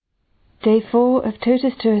Day 4 of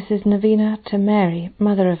Totus2us' Novena to Mary,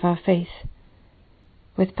 Mother of our Faith,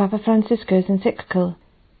 with Papa Francisco's encyclical,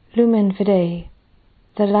 Lumen Fidei,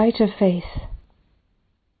 the Light of Faith.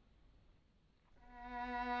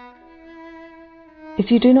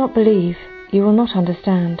 If you do not believe, you will not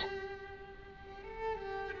understand.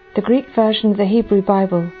 The Greek version of the Hebrew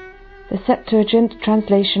Bible, the Septuagint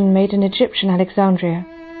translation made in Egyptian Alexandria,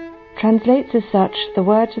 translates as such the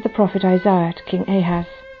words of the prophet Isaiah to King Ahaz.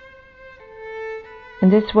 In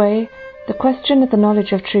this way, the question of the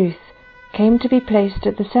knowledge of truth came to be placed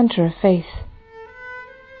at the centre of faith.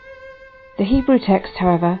 The Hebrew text,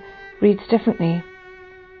 however, reads differently.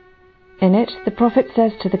 In it, the prophet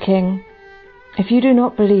says to the king, "If you do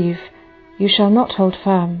not believe, you shall not hold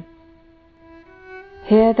firm."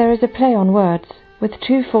 Here there is a play on words, with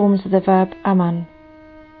two forms of the verb aman.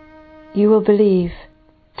 You will believe,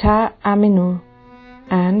 ta aminu,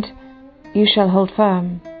 and you shall hold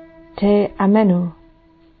firm, te amenu.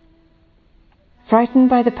 Frightened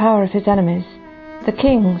by the power of his enemies, the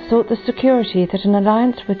king sought the security that an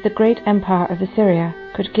alliance with the great empire of Assyria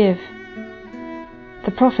could give.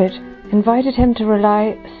 The prophet invited him to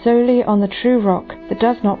rely solely on the true rock that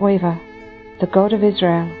does not waver, the God of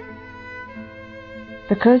Israel.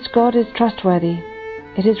 Because God is trustworthy,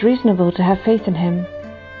 it is reasonable to have faith in him,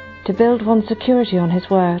 to build one's security on his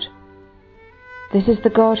word. This is the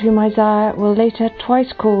God whom Isaiah will later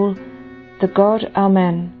twice call the God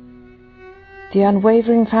Amen, the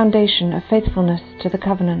unwavering foundation of faithfulness to the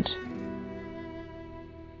covenant.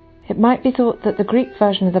 It might be thought that the Greek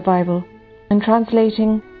version of the Bible, in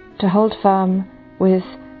translating to hold firm with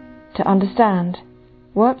to understand,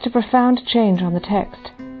 worked a profound change on the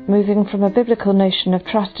text, moving from a biblical notion of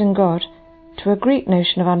trust in God to a Greek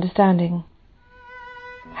notion of understanding.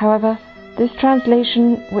 However, this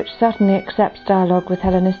translation, which certainly accepts dialogue with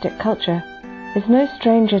Hellenistic culture, is no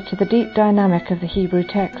stranger to the deep dynamic of the Hebrew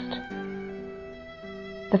text.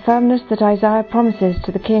 The firmness that Isaiah promises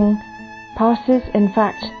to the king passes, in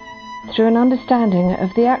fact, through an understanding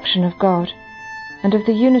of the action of God and of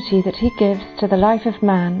the unity that he gives to the life of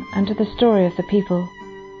man and to the story of the people.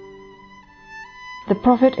 The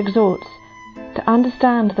prophet exhorts to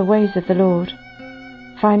understand the ways of the Lord,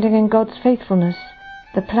 finding in God's faithfulness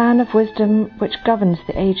the plan of wisdom which governs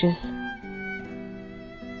the ages.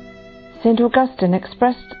 St. Augustine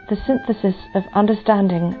expressed the synthesis of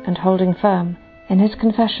understanding and holding firm in his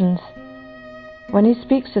Confessions, when he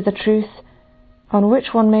speaks of the truth on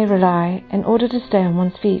which one may rely in order to stay on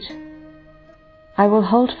one's feet. I will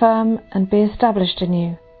hold firm and be established in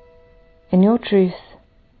you, in your truth.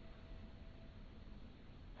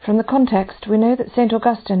 From the context, we know that St.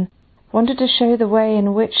 Augustine wanted to show the way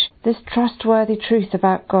in which this trustworthy truth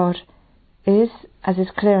about God is, as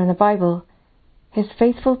is clear in the Bible, his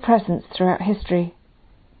faithful presence throughout history,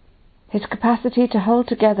 his capacity to hold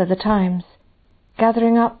together the times,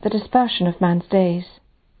 gathering up the dispersion of man's days.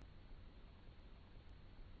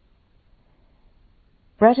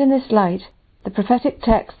 Read in this light, the prophetic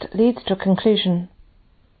text leads to a conclusion.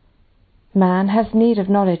 Man has need of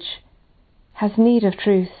knowledge, has need of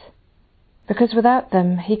truth, because without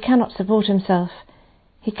them he cannot support himself,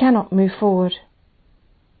 he cannot move forward.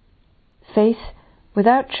 Faith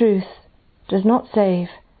without truth does not save,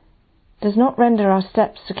 does not render our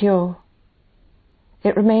steps secure.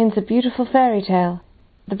 It remains a beautiful fairy tale,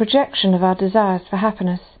 the projection of our desires for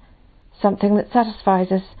happiness, something that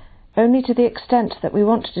satisfies us only to the extent that we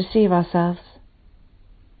want to deceive ourselves.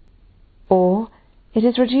 Or it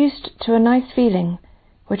is reduced to a nice feeling,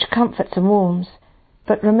 which comforts and warms,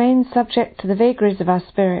 but remains subject to the vagaries of our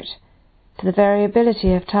spirit, to the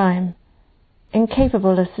variability of time,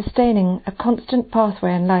 incapable of sustaining a constant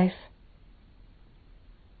pathway in life.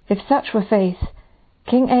 If such were faith,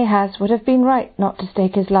 King Ahaz would have been right not to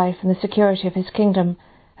stake his life and the security of his kingdom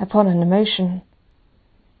upon an emotion.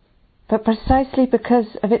 But precisely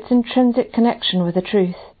because of its intrinsic connection with the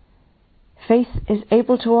truth, faith is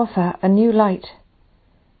able to offer a new light,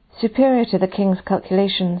 superior to the king's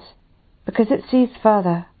calculations, because it sees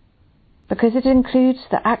further, because it includes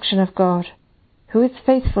the action of God, who is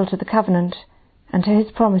faithful to the covenant and to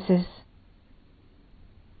his promises.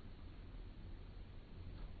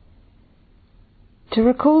 To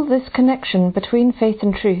recall this connection between faith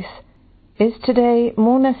and truth is today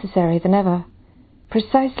more necessary than ever,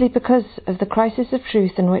 precisely because of the crisis of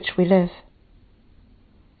truth in which we live.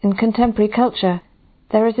 In contemporary culture,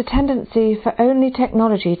 there is a tendency for only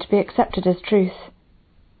technology to be accepted as truth.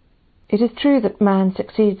 It is true that man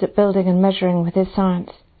succeeds at building and measuring with his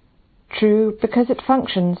science, true because it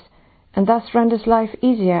functions and thus renders life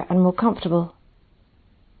easier and more comfortable.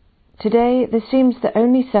 Today this seems the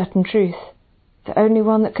only certain truth, the only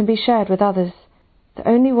one that can be shared with others, the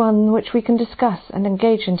only one which we can discuss and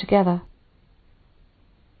engage in together.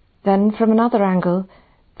 Then, from another angle,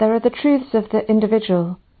 there are the truths of the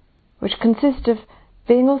individual, which consist of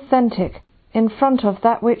being authentic in front of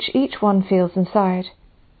that which each one feels inside,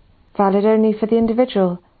 valid only for the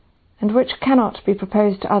individual, and which cannot be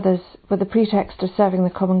proposed to others with the pretext of serving the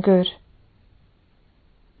common good.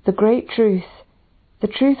 The great truth, the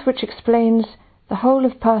truth which explains the whole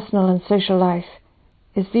of personal and social life,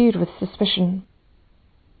 is viewed with suspicion.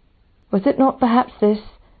 Was it not perhaps this,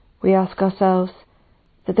 we ask ourselves,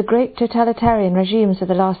 that the great totalitarian regimes of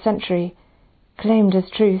the last century claimed as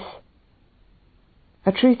truth?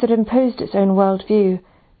 A truth that imposed its own world view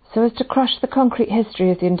so as to crush the concrete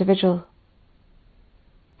history of the individual.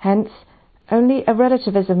 Hence, only a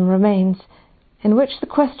relativism remains in which the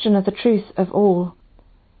question of the truth of all,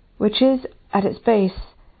 which is, at its base,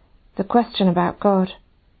 the question about God,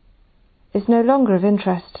 is no longer of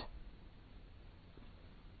interest.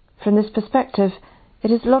 From this perspective, it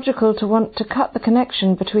is logical to want to cut the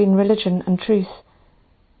connection between religion and truth,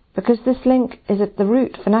 because this link is at the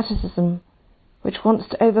root fanaticism, which wants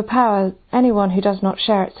to overpower anyone who does not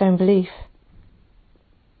share its own belief.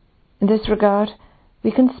 In this regard,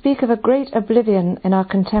 we can speak of a great oblivion in our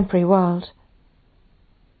contemporary world.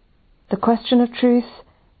 The question of truth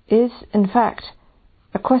is, in fact,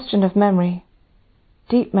 a question of memory,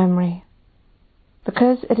 deep memory,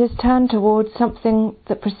 because it is turned towards something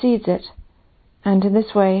that precedes it, and in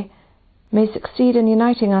this way may succeed in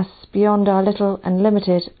uniting us beyond our little and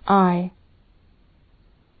limited I.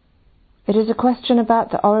 It is a question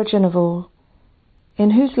about the origin of all,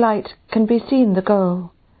 in whose light can be seen the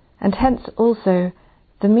goal, and hence also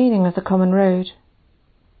the meaning of the common road.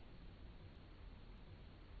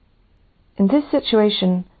 In this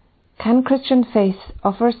situation, can Christian faith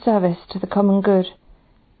offer a service to the common good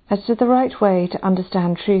as to the right way to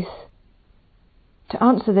understand truth? To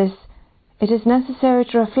answer this, it is necessary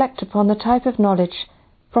to reflect upon the type of knowledge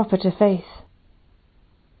proper to faith.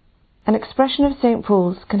 An expression of St.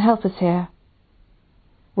 Paul's can help us here.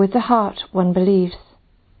 With the heart one believes.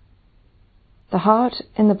 The heart,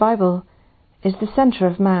 in the Bible, is the centre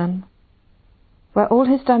of man, where all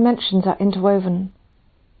his dimensions are interwoven,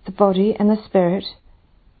 the body and the spirit,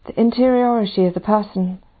 the interiority of the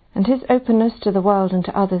person, and his openness to the world and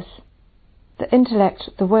to others, the intellect,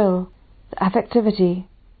 the will, the affectivity.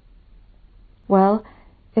 Well,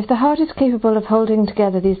 if the heart is capable of holding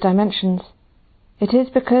together these dimensions, it is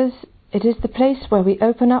because it is the place where we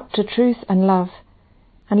open up to truth and love,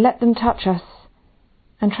 and let them touch us,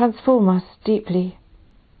 and transform us deeply.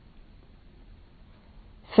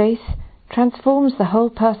 Faith transforms the whole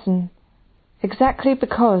person, exactly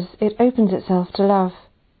because it opens itself to love.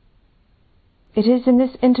 It is in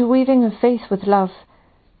this interweaving of faith with love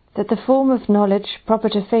that the form of knowledge proper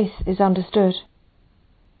to faith is understood,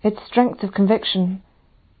 its strength of conviction,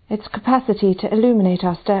 its capacity to illuminate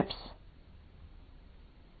our steps.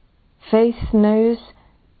 Faith knows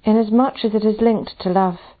inasmuch as it is linked to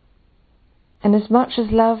love, inasmuch as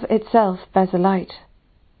love itself bears a light.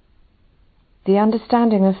 The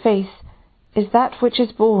understanding of faith is that which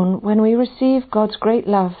is born when we receive God's great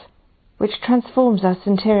love, which transforms us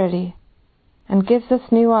interiorly, and gives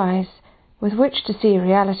us new eyes with which to see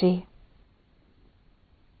reality.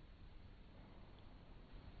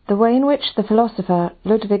 The way in which the philosopher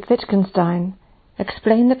Ludwig Wittgenstein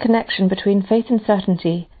explained the connection between faith and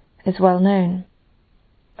certainty is well known.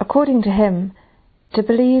 According to him, to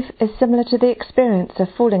believe is similar to the experience of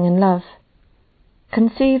falling in love,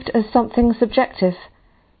 conceived as something subjective,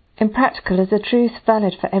 impractical as a truth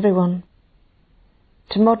valid for everyone.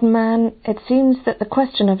 To modern man, it seems that the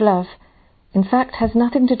question of love, in fact, has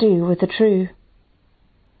nothing to do with the true.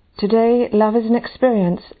 Today, love is an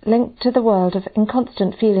experience linked to the world of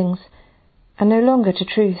inconstant feelings, and no longer to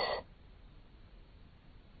truth.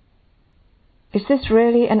 Is this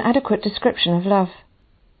really an adequate description of love?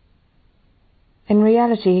 In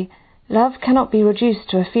reality, love cannot be reduced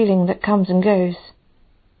to a feeling that comes and goes.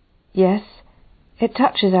 Yes, it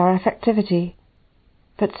touches our affectivity,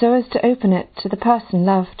 but so as to open it to the person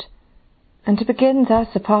loved, and to begin thus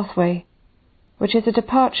a pathway, which is a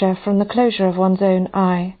departure from the closure of one's own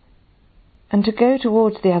I, and to go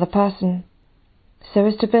towards the other person, so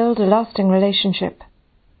as to build a lasting relationship.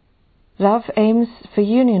 Love aims for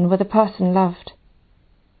union with the person loved.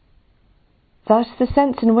 Thus the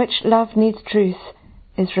sense in which love needs truth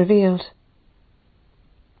is revealed.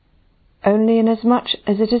 Only inasmuch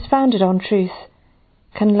as it is founded on truth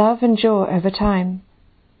can love endure over time,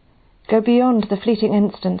 go beyond the fleeting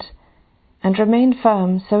instant, and remain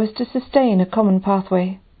firm so as to sustain a common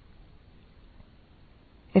pathway.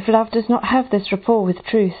 If love does not have this rapport with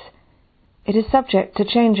truth, it is subject to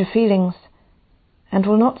change of feelings and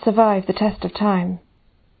will not survive the test of time.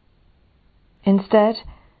 Instead,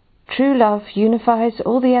 true love unifies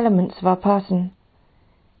all the elements of our person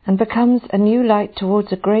and becomes a new light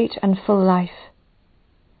towards a great and full life.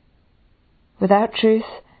 Without truth,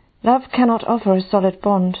 love cannot offer a solid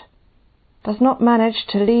bond, does not manage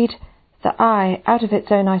to lead the I out of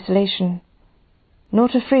its own isolation, nor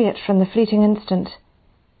to free it from the fleeting instant,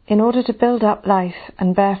 in order to build up life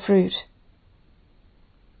and bear fruit.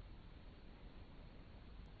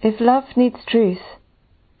 If love needs truth,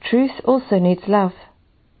 truth also needs love.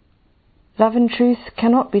 Love and truth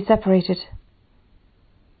cannot be separated.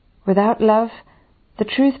 Without love, the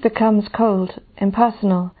truth becomes cold,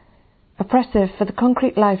 impersonal, oppressive for the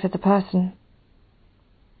concrete life of the person.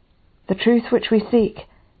 The truth which we seek,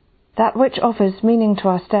 that which offers meaning to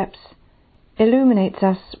our steps, illuminates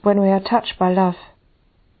us when we are touched by love.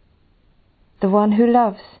 The one who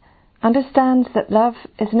loves understands that love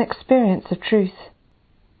is an experience of truth,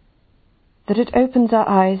 that it opens our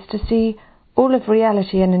eyes to see all of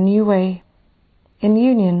reality in a new way, in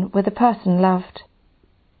union with the person loved.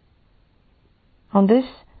 On this,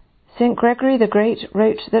 Saint Gregory the Great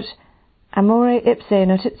wrote that amore ipse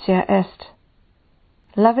notitia est.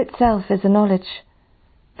 Love itself is a knowledge,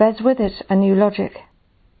 bears with it a new logic.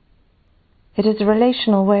 It is a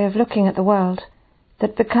relational way of looking at the world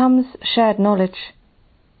that becomes shared knowledge,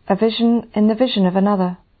 a vision in the vision of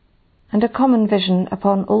another, and a common vision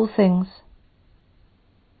upon all things.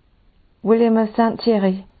 William of Saint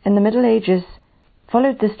Thierry, in the Middle Ages,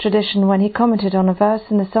 followed this tradition when he commented on a verse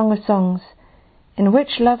in the Song of Songs, in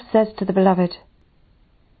which love says to the beloved,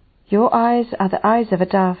 "Your eyes are the eyes of a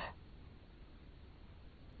dove."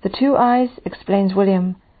 The two eyes, explains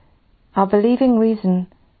William, are believing reason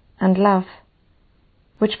and love,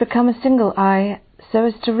 which become a single eye so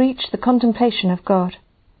as to reach the contemplation of God,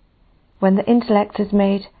 when the intellect is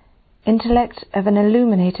made intellect of an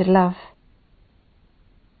illuminated love.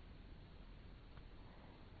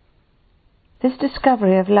 This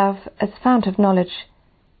discovery of love as fount of knowledge,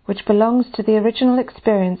 which belongs to the original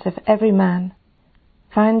experience of every man,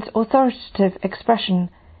 finds authoritative expression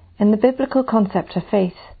in the biblical concept of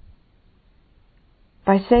faith.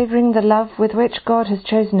 By savouring the love with which God has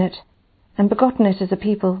chosen it and begotten it as a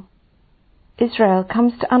people, Israel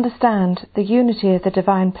comes to understand the unity of the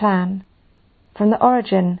divine plan, from the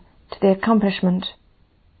origin to the accomplishment.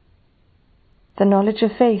 The knowledge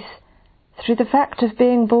of faith, through the fact of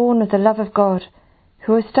being born of the love of God,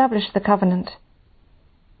 who established the covenant,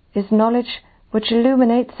 is knowledge which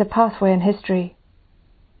illuminates a pathway in history.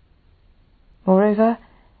 Moreover,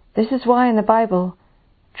 this is why in the Bible,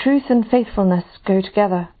 truth and faithfulness go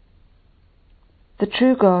together. The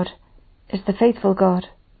true God is the faithful God,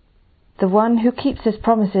 the one who keeps his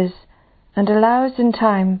promises and allows in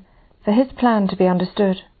time for his plan to be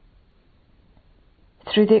understood.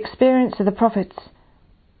 Through the experience of the prophets,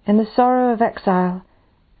 in the sorrow of exile,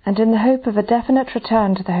 and in the hope of a definite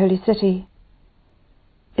return to the Holy City,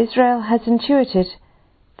 Israel has intuited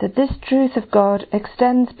that this truth of God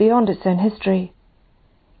extends beyond its own history,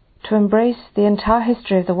 to embrace the entire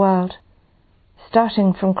history of the world,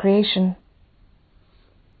 starting from creation.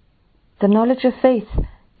 The knowledge of faith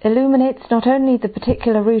illuminates not only the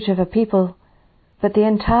particular root of a people, but the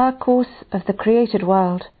entire course of the created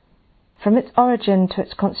world, from its origin to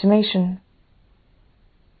its consummation.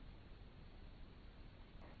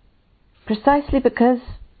 Precisely because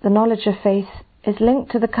the knowledge of faith is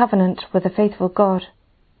linked to the covenant with a faithful God,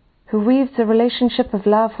 who weaves a relationship of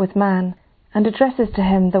love with man and addresses to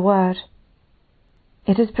him the word.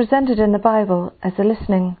 It is presented in the Bible as a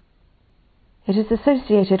listening. It is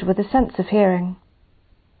associated with a sense of hearing.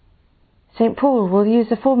 St. Paul will use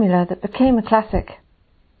a formula that became a classic: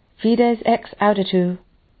 fides ex auditu.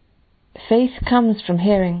 Faith comes from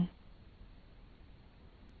hearing.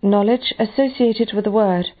 Knowledge associated with the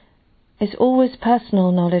word is always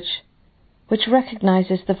personal knowledge, which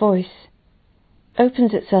recognizes the voice,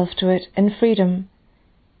 opens itself to it in freedom,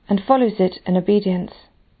 and follows it in obedience.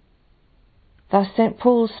 Thus St.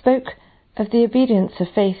 Paul spoke of the obedience of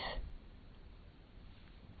faith.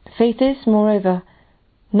 Faith is, moreover,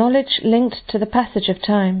 knowledge linked to the passage of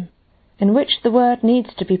time, in which the word needs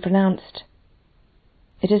to be pronounced.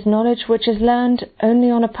 It is knowledge which is learned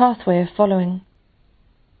only on a pathway of following.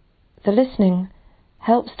 The listening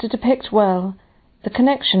helps to depict well the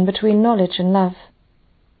connection between knowledge and love.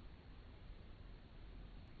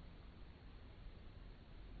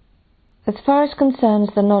 As far as concerns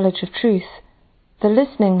the knowledge of truth, the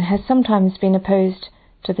listening has sometimes been opposed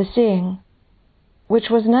to the seeing, which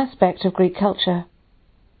was an aspect of Greek culture.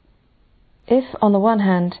 If, on the one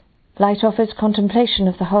hand, light offers contemplation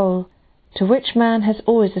of the whole, to which man has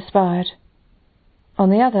always aspired, on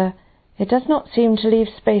the other, it does not seem to leave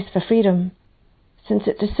space for freedom, since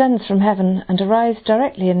it descends from heaven and arrives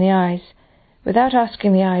directly in the eyes, without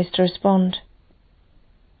asking the eyes to respond.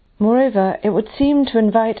 Moreover, it would seem to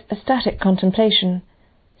invite a static contemplation,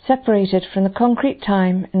 separated from the concrete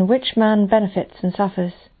time in which man benefits and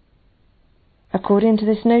suffers. According to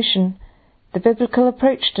this notion, the biblical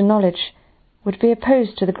approach to knowledge would be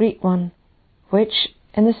opposed to the Greek one, which,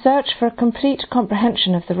 in the search for a complete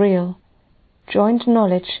comprehension of the real, joined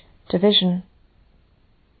knowledge to vision.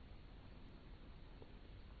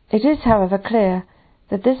 It is, however, clear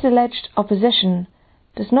that this alleged opposition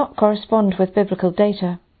does not correspond with biblical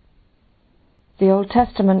data. The Old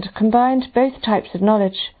Testament combined both types of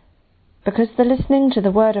knowledge, because the listening to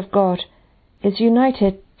the Word of God is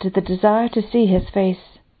united to the desire to see His face.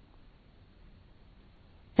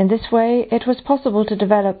 In this way, it was possible to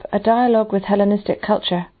develop a dialogue with Hellenistic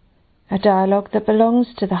culture, a dialogue that belongs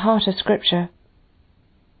to the heart of Scripture.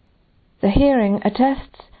 The hearing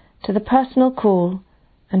attests to the personal call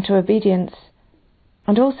and to obedience,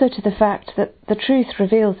 and also to the fact that the truth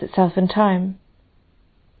reveals itself in time.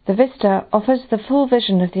 The vista offers the full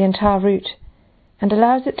vision of the entire route, and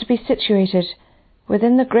allows it to be situated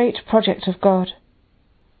within the great project of God.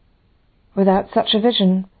 Without such a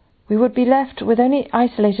vision, we would be left with only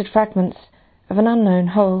isolated fragments of an unknown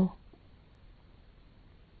whole.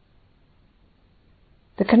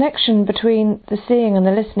 The connection between the seeing and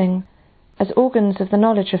the listening, as organs of the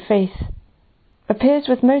knowledge of faith, appears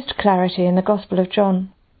with most clarity in the Gospel of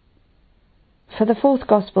John. For the fourth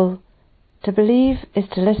Gospel, to believe is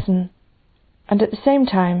to listen, and at the same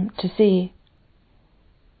time to see.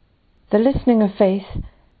 The listening of faith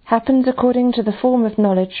happens according to the form of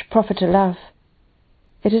knowledge proper to love.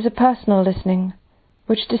 It is a personal listening,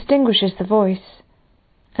 which distinguishes the voice,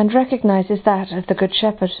 and recognizes that of the Good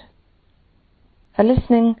Shepherd. A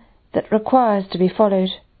listening that requires to be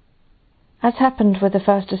followed, as happened with the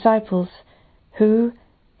first disciples, who,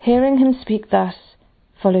 hearing him speak thus,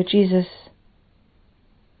 followed Jesus.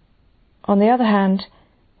 On the other hand,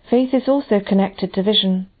 faith is also connected to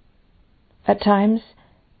vision. At times,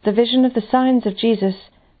 the vision of the signs of Jesus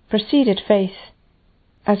preceded faith,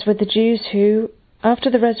 as with the Jews who,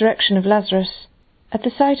 after the resurrection of Lazarus, at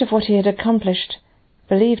the sight of what he had accomplished,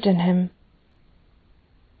 believed in him.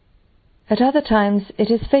 At other times,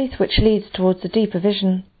 it is faith which leads towards a deeper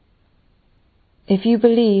vision. If you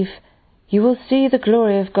believe, you will see the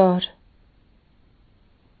glory of God.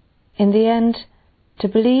 In the end, to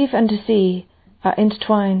believe and to see are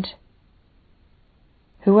intertwined.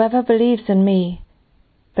 Whoever believes in me,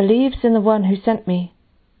 believes in the one who sent me.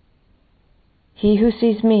 He who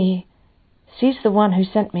sees me, sees the one who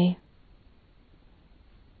sent me.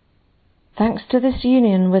 Thanks to this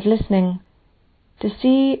union with listening, to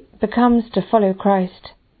see becomes to follow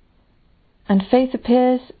Christ, and faith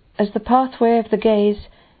appears as the pathway of the gaze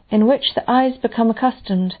in which the eyes become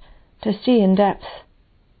accustomed to see in depth.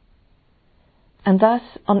 And thus,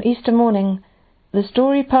 on Easter morning, the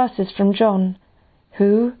story passes from John,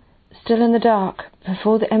 who, still in the dark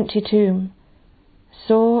before the empty tomb,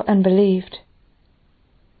 saw and believed,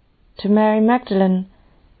 to Mary Magdalene,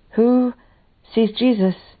 who sees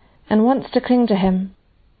Jesus and wants to cling to him,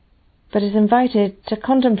 but is invited to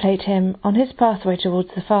contemplate him on his pathway towards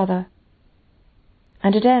the Father.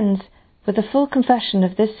 And it ends with the full confession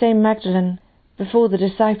of this same Magdalene before the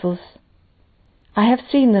disciples, "I have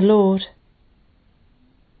seen the Lord."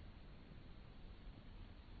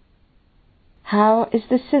 How is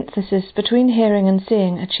this synthesis between hearing and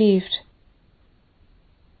seeing achieved?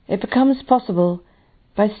 It becomes possible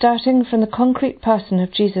by starting from the concrete person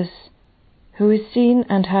of Jesus, who is seen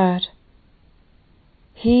and heard.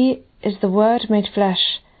 He is the Word made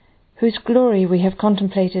flesh, whose glory we have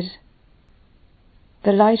contemplated.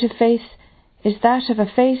 The light of faith is that of a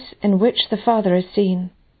face in which the Father is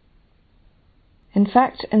seen. In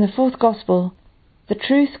fact, in the fourth Gospel, the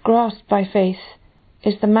truth grasped by faith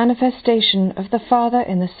is the manifestation of the Father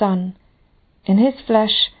in the Son, in his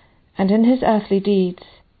flesh and in his earthly deeds,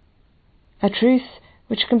 a truth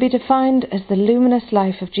which can be defined as the luminous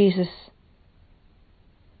life of Jesus.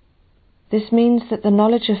 This means that the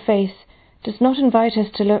knowledge of faith does not invite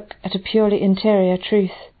us to look at a purely interior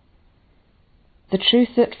truth. The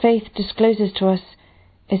truth that faith discloses to us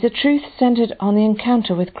is a truth centered on the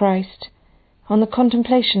encounter with Christ, on the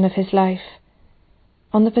contemplation of his life,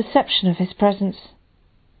 on the perception of his presence.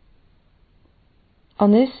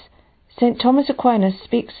 On this, St. Thomas Aquinas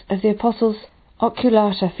speaks of the Apostles'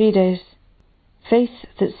 oculata fides, faith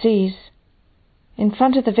that sees, in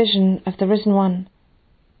front of the vision of the Risen One.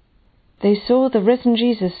 they saw the risen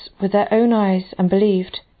Jesus with their own eyes and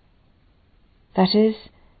believed. That is,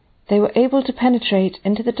 they were able to penetrate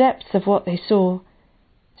into the depths of what they saw,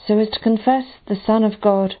 so as to confess the Son of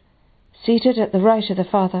God, seated at the right of the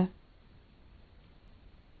Father.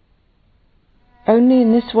 Only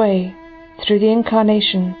in this way, through the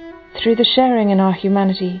Incarnation, through the sharing in our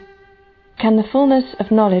humanity, can the fullness of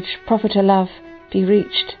knowledge proper to love be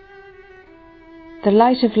reached. The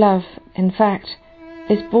light of love, in fact,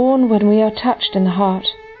 is born when we are touched in the heart,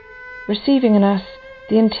 receiving in us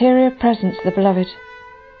the interior presence of the Beloved,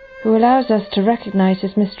 who allows us to recognize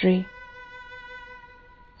his mystery.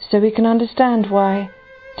 So we can understand why,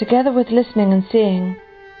 together with listening and seeing,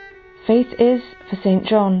 faith is, for St.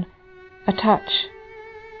 John, a touch,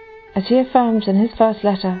 as he affirms in his first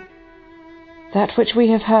letter, that which we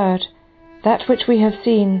have heard, that which we have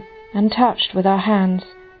seen and touched with our hands,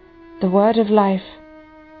 the word of life.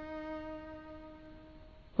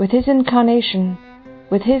 With his incarnation,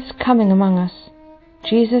 with his coming among us,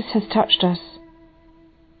 Jesus has touched us,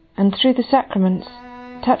 and through the sacraments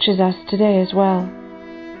touches us today as well.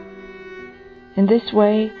 In this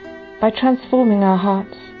way, by transforming our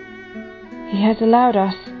hearts, he has allowed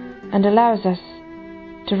us and allows us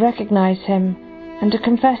to recognize him and to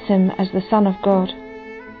confess him as the Son of God.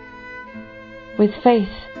 With faith,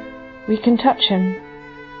 we can touch him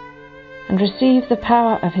and receive the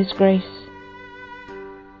power of his grace.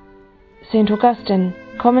 St. Augustine,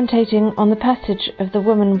 commentating on the passage of the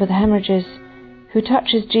woman with hemorrhages who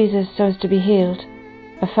touches Jesus so as to be healed,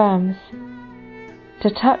 affirms, "To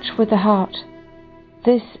touch with the heart,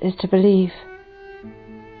 this is to believe."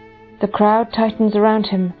 The crowd tightens around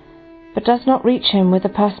him, but does not reach him with a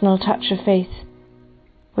personal touch of faith,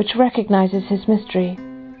 which recognizes his mystery,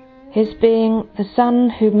 his being the Son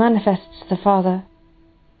who manifests the Father.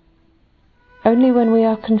 Only when we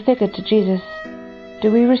are configured to Jesus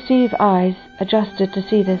do we receive eyes adjusted to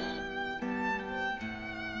see this.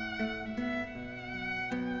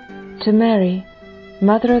 To Mary,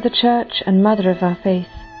 Mother of the Church and Mother of our faith,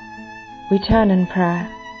 we turn in prayer.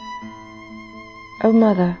 O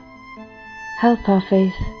Mother, help our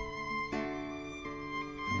faith.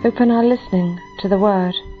 Open our listening to the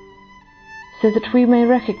Word, so that we may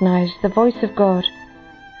recognize the voice of God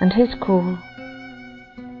and his call.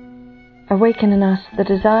 Awaken in us the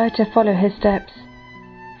desire to follow his steps,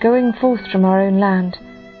 going forth from our own land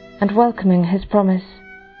and welcoming his promise.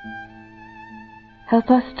 Help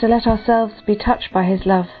us to let ourselves be touched by his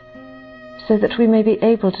love, so that we may be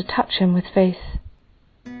able to touch him with faith.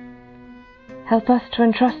 Help us to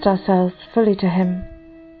entrust ourselves fully to him,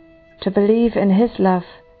 to believe in his love,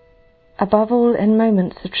 above all in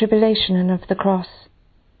moments of tribulation and of the cross,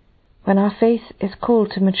 when our faith is called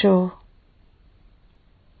to mature.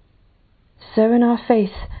 Sow in our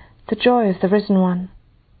faith the joy of the risen one.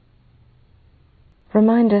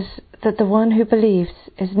 Remind us that the one who believes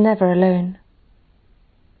is never alone.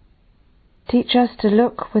 Teach us to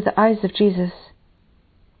look with the eyes of Jesus,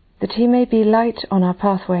 that he may be light on our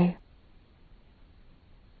pathway.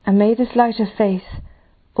 And may this light of faith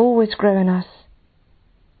always grow in us,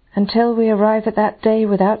 until we arrive at that day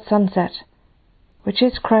without sunset, which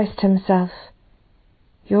is Christ himself,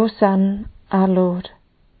 your Son, our Lord.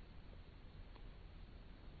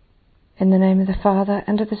 In the name of the Father,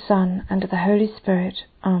 and of the Son, and of the Holy Spirit.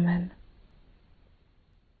 Amen.